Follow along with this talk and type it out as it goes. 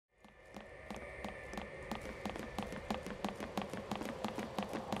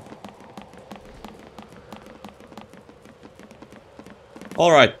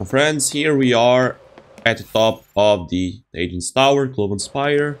Alright, my friends, here we are at the top of the Agent's Tower, Cloven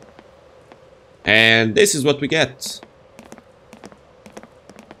Spire. And this is what we get.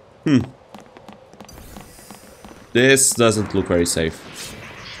 This doesn't look very safe.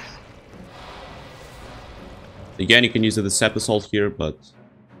 Again, you can use the Deceptive Assault here, but...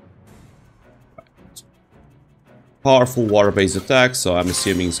 Powerful water-based attack, so I'm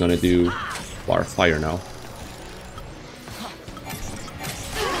assuming it's gonna do Water Fire now.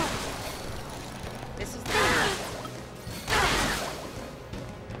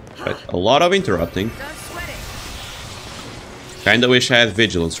 Right, a lot of interrupting. Kinda wish I had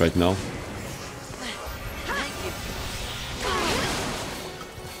Vigilance right now.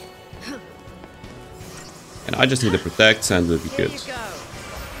 And I just need to protect and it'll be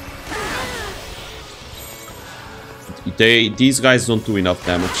good. These guys don't do enough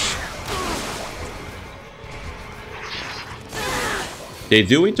damage. They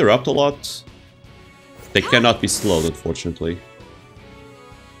do interrupt a lot. They cannot be slowed, unfortunately.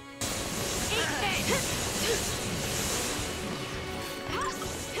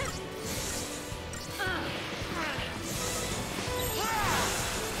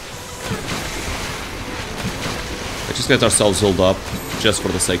 Let's just get ourselves healed up, just for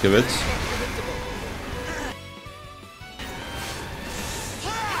the sake of it.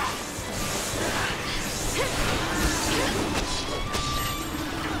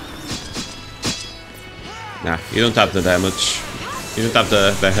 Nah, you don't have the damage. You don't have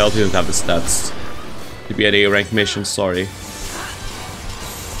the health, you don't have the stats. To be at A rank mission, sorry.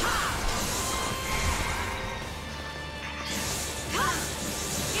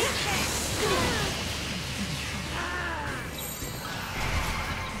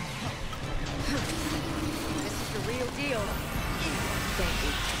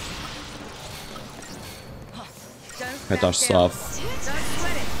 Get our stuff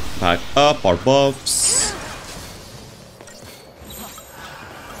back up, our buffs.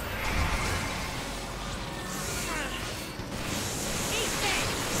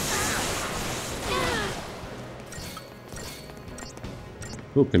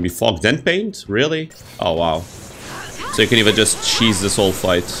 Ooh, can be fogged and paint? Really? Oh wow. So you can even just cheese this whole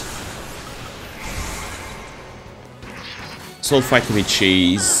fight. This whole fight can be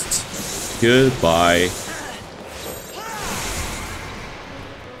cheesed. Goodbye.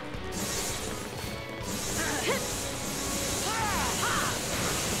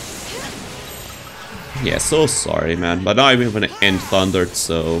 Yeah, so sorry, man. But now I'm even end thundered,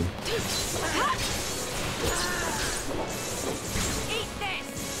 so...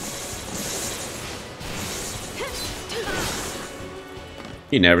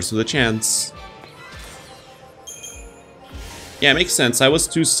 He never stood a chance. Yeah, it makes sense. I was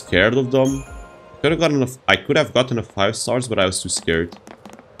too scared of them. I could have gotten a 5 stars, but I was too scared.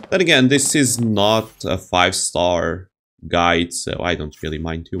 Then again, this is not a 5-star guide, so I don't really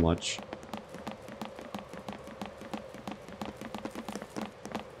mind too much.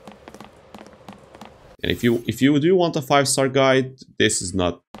 And if you do want a 5-star guide, this is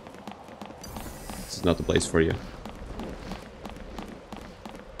not the place for you.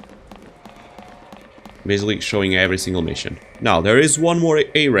 Basically showing every single mission. Now, there is one more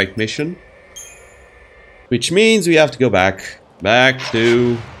A rank mission, which means we have to go back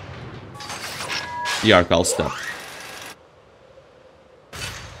to the Archival Step.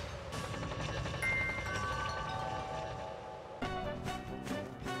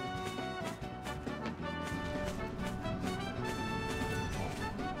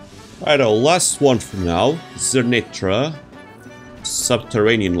 Alright, last one for now. Zirnitra,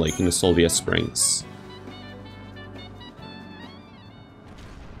 subterranean lake in the Solvia Springs.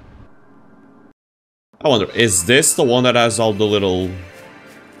 I wonder, is this the one that has all the little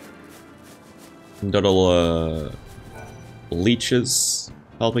leeches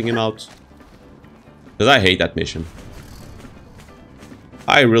helping him out? Because I hate that mission.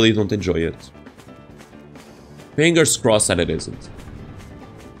 I really don't enjoy it. Fingers crossed that it isn't.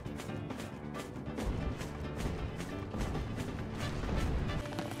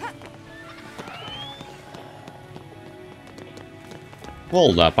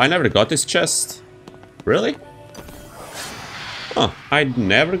 Hold up, I never got this chest. Really? Huh, I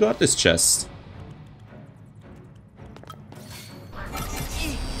never got this chest.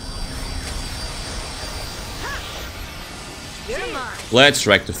 Let's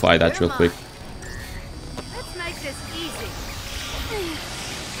rectify that real quick. Let's make this easy.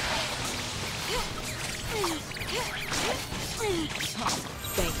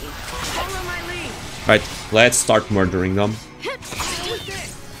 Thank you. Follow my lead. Right, let's start murdering them.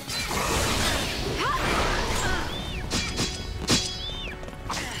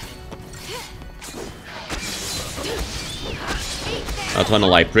 Not gonna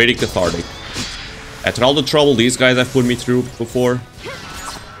lie, pretty cathartic. After all the trouble these guys have put me through before,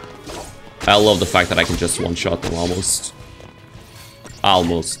 I love the fact that I can just one-shot them almost.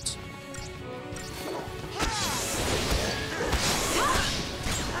 Almost.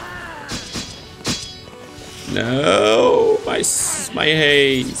 No, my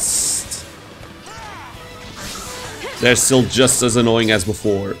haste. They're still just as annoying as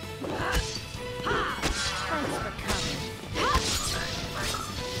before.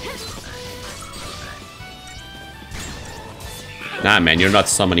 Nah, man, you're not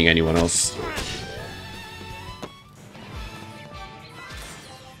summoning anyone else.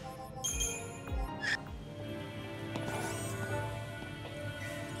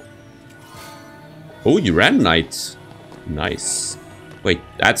 Oh, Uranite. Nice. Wait,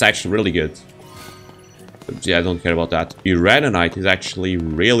 that's actually really good. But yeah, I don't care about that. Uranite is actually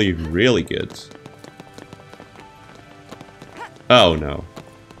really, really good. Oh, no.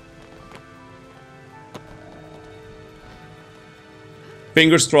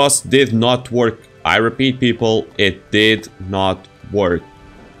 Fingers crossed did not work. I repeat, people, it did not work.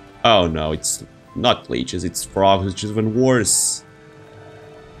 Oh, no, it's not leeches, it's frogs, which is even worse.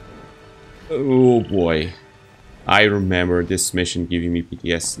 Oh boy. I remember this mission giving me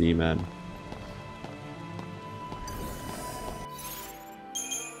PTSD, man.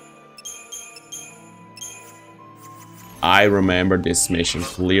 I remember this mission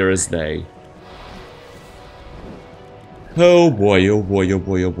clear as day. Oh boy, oh boy, oh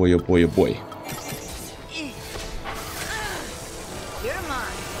boy, oh boy, oh boy, oh boy.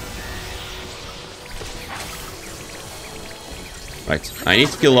 Right, I need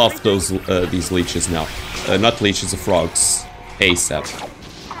to kill off those these leeches now. Not leeches, the frogs. ASAP.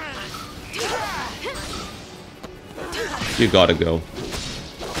 You gotta go.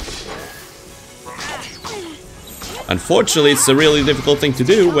 Unfortunately, it's a really difficult thing to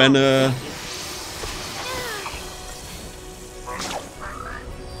do when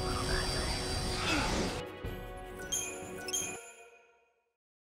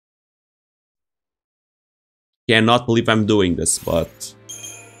cannot believe I'm doing this, but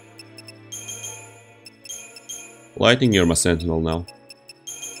well, I think you're my sentinel now.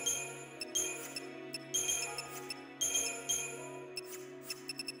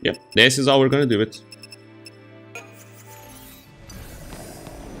 Yep, this is how we're gonna do it.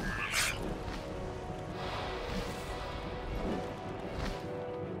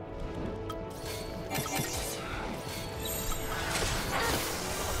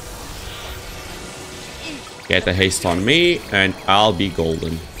 Get a haste on me, and I'll be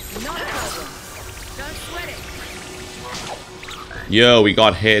golden. Yo, we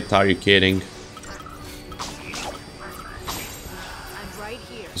got hit. Are you kidding?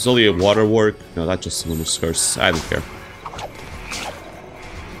 Is only a water work? No, that's just Luminous Curse. I don't care.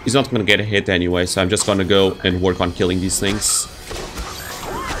 He's not gonna get a hit anyway, so I'm just gonna go and work on killing these things.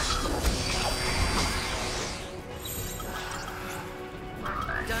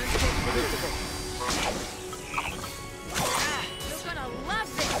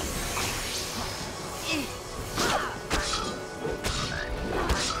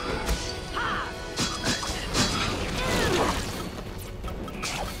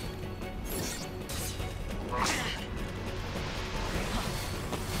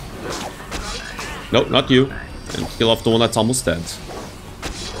 Nope, not you. And kill off the one that's almost dead.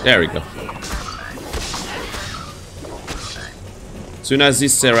 There we go. As soon as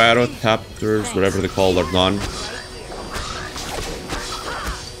these Ceratopters, whatever they're called, are done.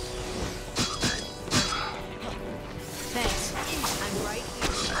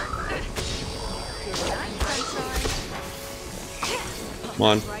 Come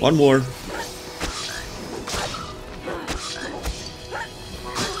on, one more.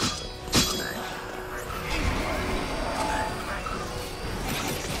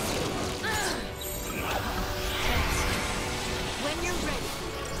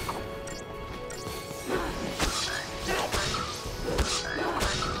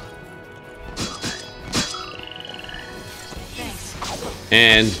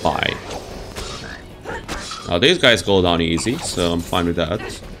 And bye. Now these guys go down easy, so I'm fine with that.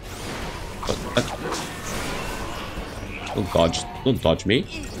 But, don't dodge me.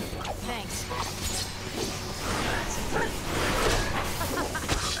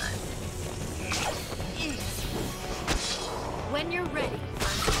 When you're ready.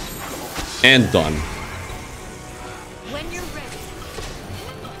 And done. When you're ready.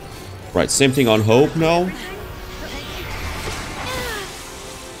 Right, same thing on Hope now.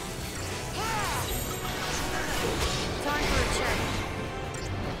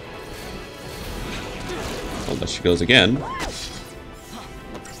 Oh, there she goes again.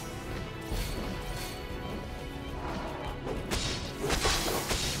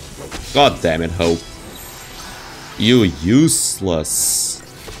 God damn it, Hope. You useless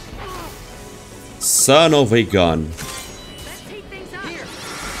son of a gun. Let's take things up. Here.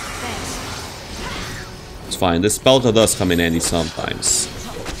 Thanks. It's fine. This spell does come in handy sometimes.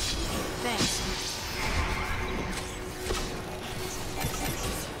 Thanks.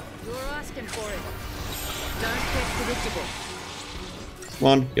 You're asking for it. Don't get predictable. Come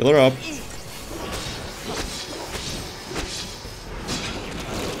on, heal her up.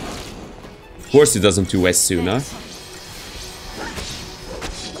 Of course he doesn't do as soon, huh?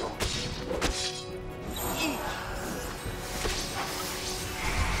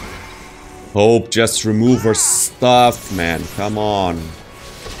 Hope, just remove her stuff, man. Come on.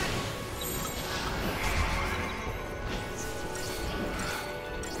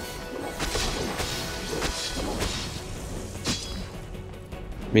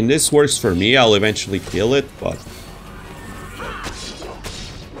 I mean, this works for me. I'll eventually kill it, but...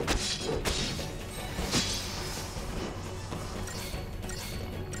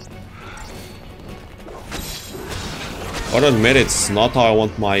 I'll admit, it's not how I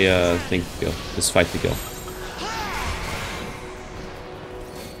want my thing to go. This fight to go.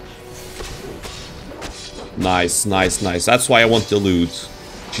 Nice, nice, nice. That's why I want the loot.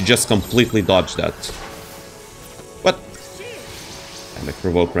 She just completely dodged that. What? And the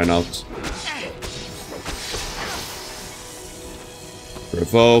provoke ran out.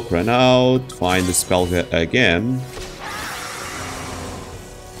 Provoke ran out. Find the spell again.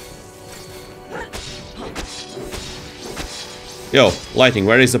 Yo, Lightning,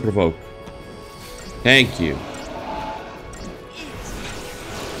 where is the provoke? Thank you.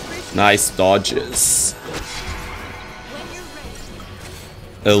 Nice dodges.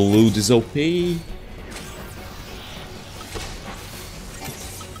 Elude is OP.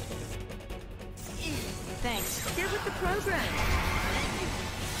 Thanks. Get with the program.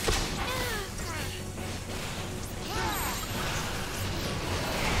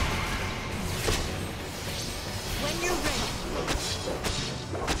 When you're ready.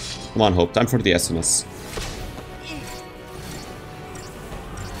 Come on, Hope. Time for the SNS.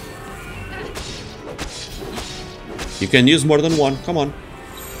 You can use more than one. Come on.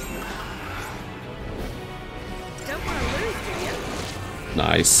 Don't want to lose, do you?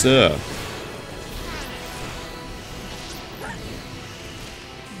 Nice.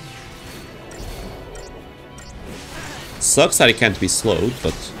 Sucks that it can't be slowed,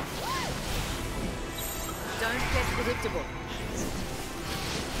 but... Don't get predictable.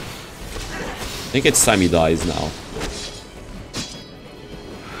 I think it's time he dies now.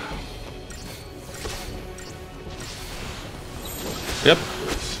 Yep.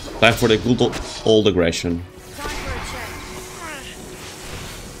 Time for the good old aggression. Time for a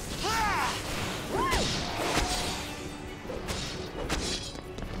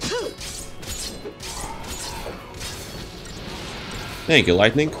Thank you,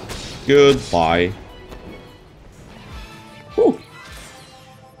 Lightning. Goodbye. Whew.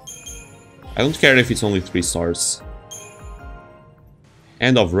 I don't care if it's only 3 stars.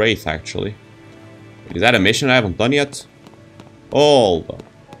 End of Wraith, actually. Is that a mission I haven't done yet? Hold on.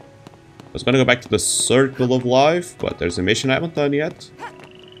 I was gonna go back to the Circle of Life, but there's a mission I haven't done yet.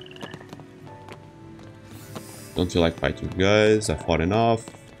 Don't feel like fighting you guys. I fought enough.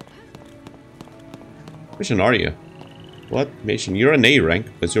 What mission are you? What mission? You're an A rank,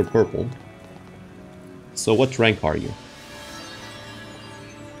 because you're purple. So what rank are you?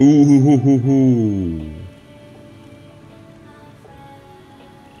 Ooh.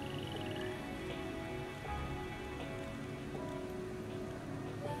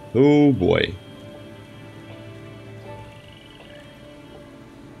 Oh boy.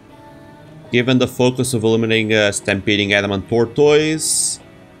 Given the focus of eliminating stampeding adamant tortoise,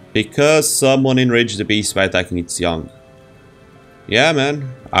 because someone enraged the beast by attacking its young. Yeah,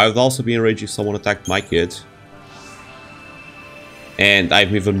 man. I would also be enraged if someone attacked my kid. And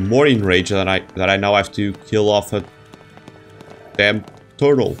I'm even more enraged that I now have to kill off a damn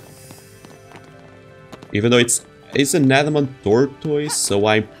turtle. Even though it's an adamant tortoise, so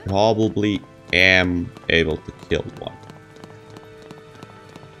I probably am able to kill one.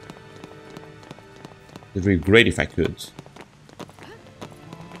 It would be great if I could.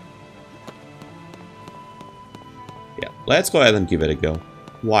 Yeah, let's go ahead and give it a go.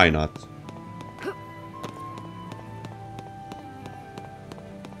 Why not?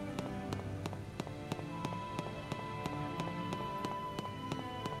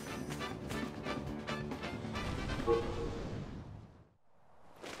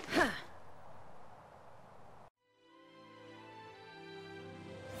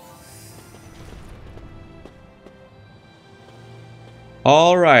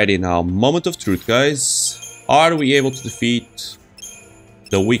 Alrighty now, moment of truth, guys. Are we able to defeat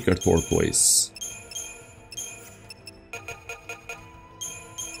the weaker Tortoise?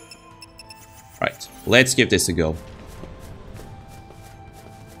 Right, let's give this a go.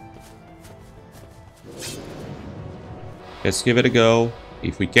 Let's give it a go.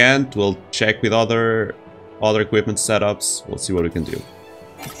 If we can't, we'll check with other equipment setups. We'll see what we can do.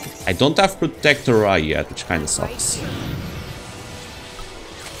 I don't have Protector Eye yet, which kind of sucks.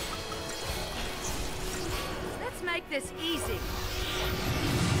 Let's make this easy.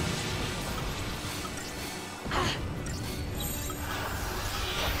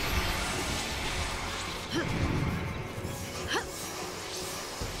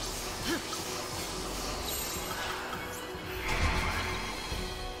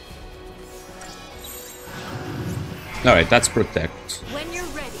 Alright, that's Protect. When you're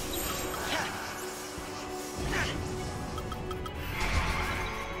ready.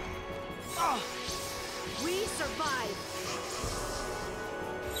 We survive.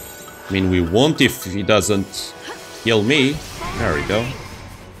 I mean, we won't if he doesn't kill me. There we go.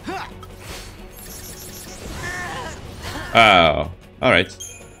 Oh, alright.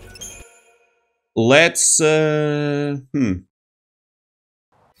 Let's,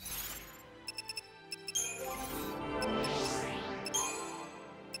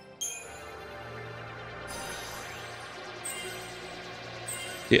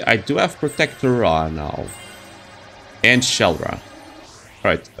 Yeah, I do have Protector Ra now. And Shelra.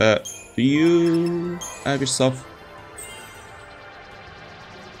 Alright, do you have yourself?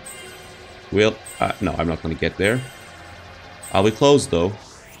 Well, no, I'm not gonna get there. I'll be close though.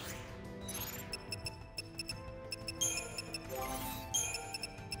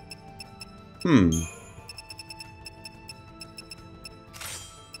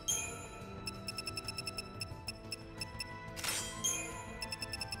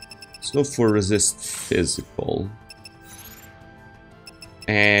 Let's go for resist physical.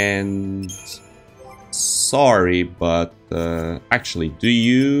 And sorry, but actually, do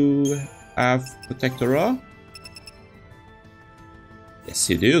you have Protector Ra? Yes,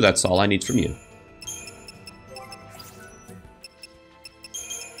 you do. That's all I need from you.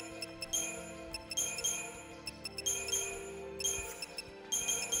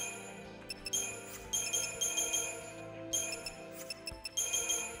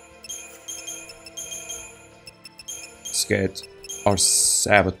 Let's get our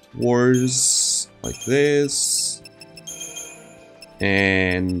Saboteurs like this.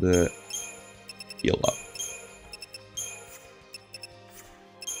 And heal up.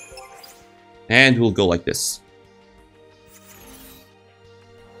 And we'll go like this.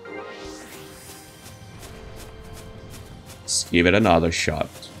 Let's give it another shot.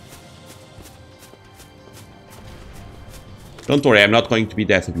 Don't worry, I'm not going to be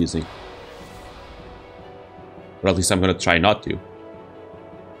death abusing. Or at least I'm gonna try not to.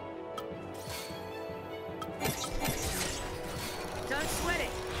 Don't sweat it.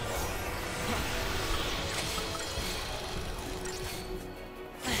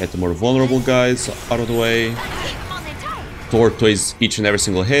 Get the more vulnerable guys out of the way. Come on then, tie. Tortoise each and every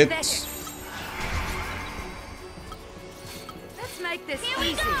single hit. Let's make this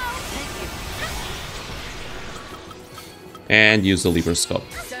easy. And use the lever scope.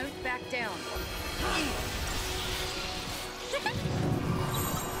 Don't back down.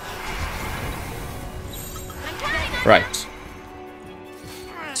 Right.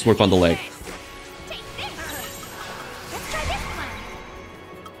 Let's work on the leg.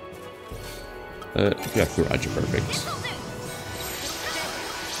 Yeah, Courage, perfect.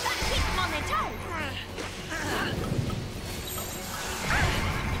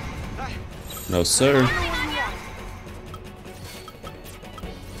 No, sir.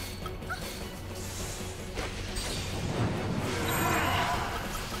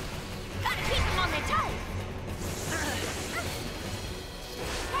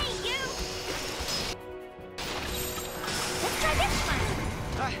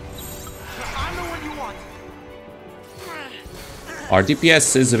 Our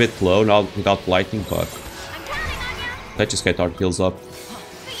DPS is a bit low, not without lightning, but let's just get our heals up.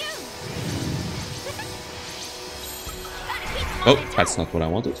 Oh, that's not what I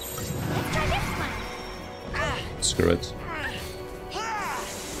wanted. Screw it.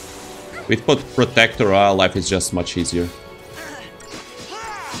 With Protector, life is just much easier.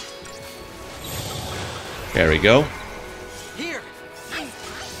 There we go. Here. I'm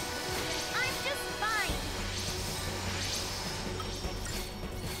just fine.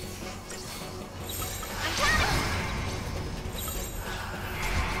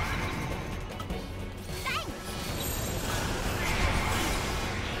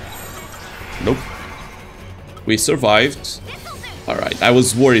 Nope. We survived. Alright, I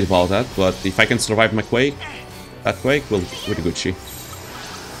was worried about that, but if I can survive my quake, that quake will be Gucci.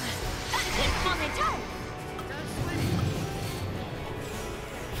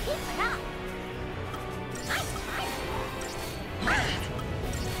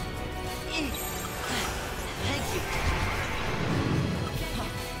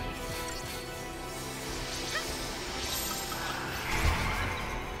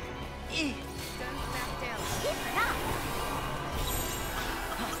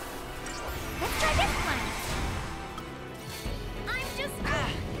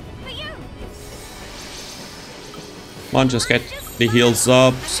 Come on, just get the heals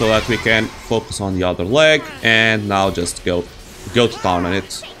up so that we can focus on the other leg, and now just go to town on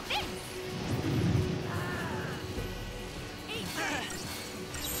it.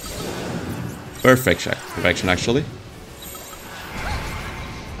 Perfection, actually.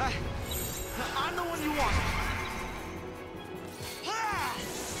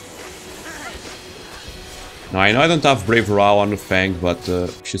 Now I know I don't have Brave Row on the Fang, but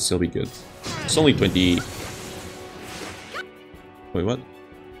should still be good. It's only 20. Wait, what?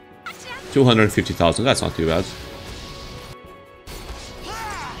 250,000, that's not too bad.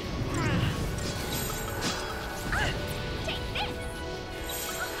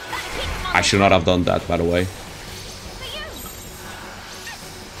 I should not have done that, by the way.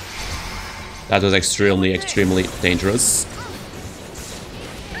 That was extremely dangerous.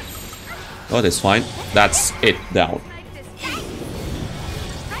 Oh, that's fine. That's it, down.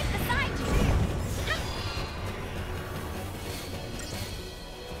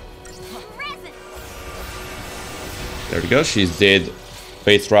 There we go, she's dead.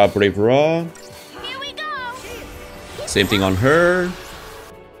 Faith Ra, Brave Ra. Same thing on her.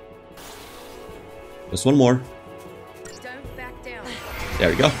 Just one more. There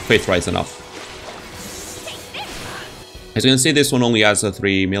we go, Faith Ra is enough. As you can see, this one only has a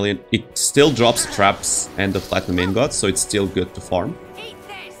 3 million. It still drops traps and the Platinum Ingots, so it's still good to farm.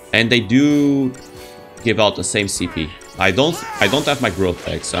 And they do give out the same CP. I don't have my growth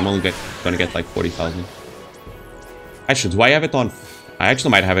tag, so I'm only gonna get like 40,000. Actually, do I have it on... I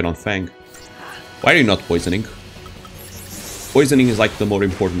actually might have it on Fang. Why are you not poisoning? Poisoning is like the more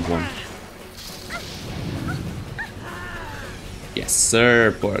important one. Yes,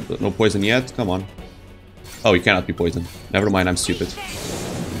 sir. No poison yet. Come on. Oh, you cannot be poisoned. Never mind, I'm stupid.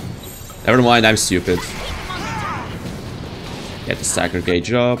 Never mind, I'm stupid. Get the stagger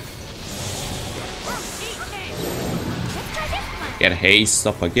gauge up. Get haste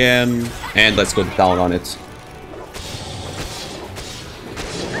up again. And let's go down on it.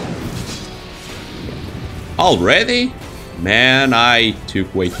 Already? Man, I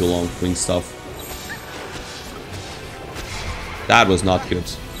took way too long doing stuff. That was not good.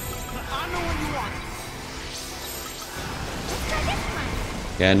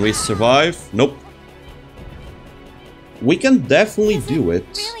 Can we survive? Nope. We can definitely do it,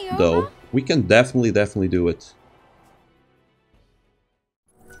 though. We can definitely do it.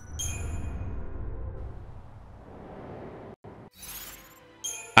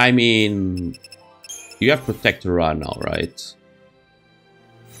 I mean... You have Protector Ra now, right?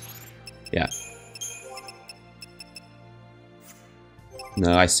 Yeah.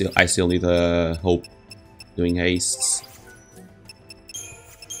 No, I still need Hope doing hastes.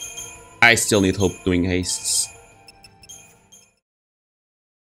 I still need Hope doing hastes.